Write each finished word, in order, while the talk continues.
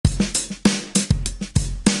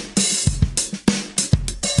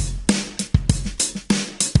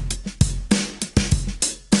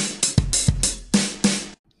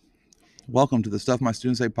Welcome to the Stuff My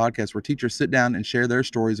Students Say podcast, where teachers sit down and share their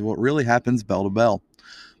stories of what really happens bell to bell.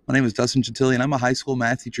 My name is Dustin Gentili, and I'm a high school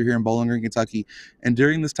math teacher here in Bowling Green, Kentucky. And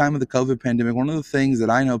during this time of the COVID pandemic, one of the things that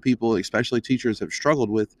I know people, especially teachers, have struggled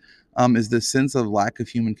with is this sense of lack of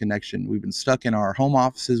human connection. We've been stuck in our home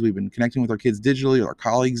offices. We've been connecting with our kids digitally, or our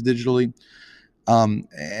colleagues digitally.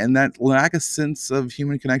 And that lack of sense of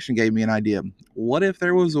human connection gave me an idea. What if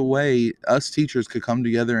there was a way us teachers could come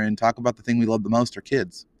together and talk about the thing we love the most, our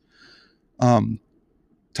kids? Um,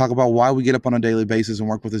 Talk about why we get up on a daily basis and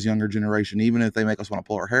work with this younger generation, even if they make us want to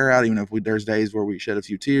pull our hair out, even if there's days where we shed a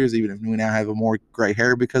few tears, even if we now have a more gray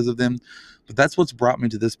hair because of them. But that's what's brought me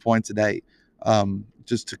to this point today.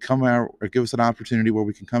 Just to come out or give us an opportunity where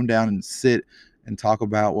we can come down and sit and talk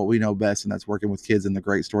about what we know best, and that's working with kids and the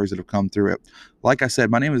great stories that have come through it. Like I said,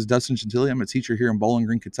 my name is Dustin Gentili. I'm a teacher here in Bowling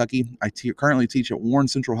Green, Kentucky. I currently teach at Warren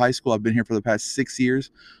Central High School. I've been here for the past 6 years.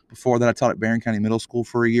 Before that, I taught at Barron County Middle School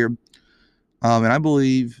for a year. And I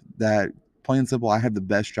believe that, plain and simple, I have the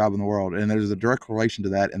best job in the world. And there's a direct relation to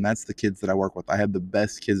that, and that's the kids that I work with. I have the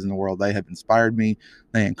best kids in the world. They have inspired me.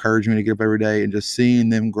 They encourage me to get up every day, and just seeing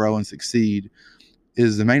them grow and succeed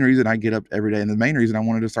is the main reason I get up every day. And the main reason I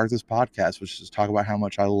wanted to start this podcast was just talk about how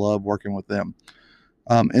much I love working with them.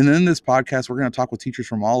 And in this podcast, we're going to talk with teachers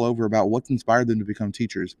from all over about what's inspired them to become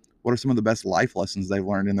teachers. What are some of the best life lessons they've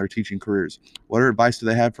learned in their teaching careers? What advice do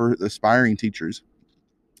they have for aspiring teachers?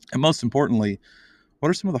 And most importantly, what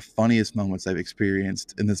are some of the funniest moments they've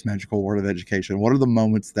experienced in this magical world of education? What are the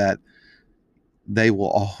moments that they will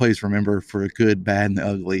always remember for good, bad, and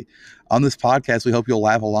ugly? On this podcast, we hope you'll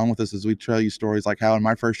laugh along with us as we tell you stories like how in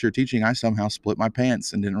my first year teaching, I somehow split my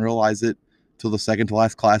pants and didn't realize it till the second to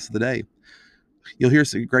last class of the day. You'll hear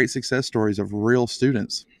some great success stories of real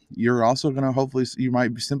students. You're also going to hopefully, you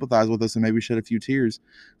might sympathize with us and maybe shed a few tears.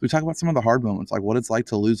 We talk about some of the hard moments, like what it's like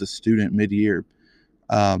to lose a student mid-year.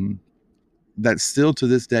 That still to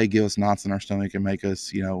this day give us knots in our stomach and make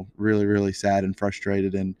us, really, really sad and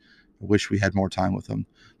frustrated and wish we had more time with them.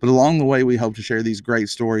 But along the way, we hope to share these great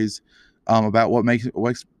stories about what makes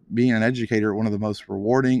being an educator one of the most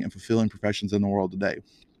rewarding and fulfilling professions in the world today.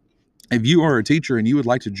 If you are a teacher and you would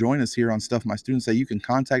like to join us here on Stuff My Students Say, you can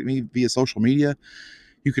contact me via social media.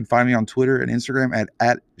 You can find me on Twitter and Instagram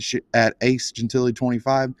at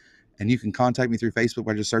AceGentili25, and you can contact me through Facebook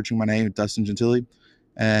by just searching my name, Dustin Gentili.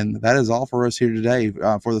 And that is all for us here today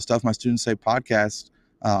for the Stuff My Students Say podcast.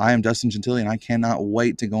 I am Dustin Gentili, and I cannot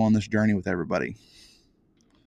wait to go on this journey with everybody.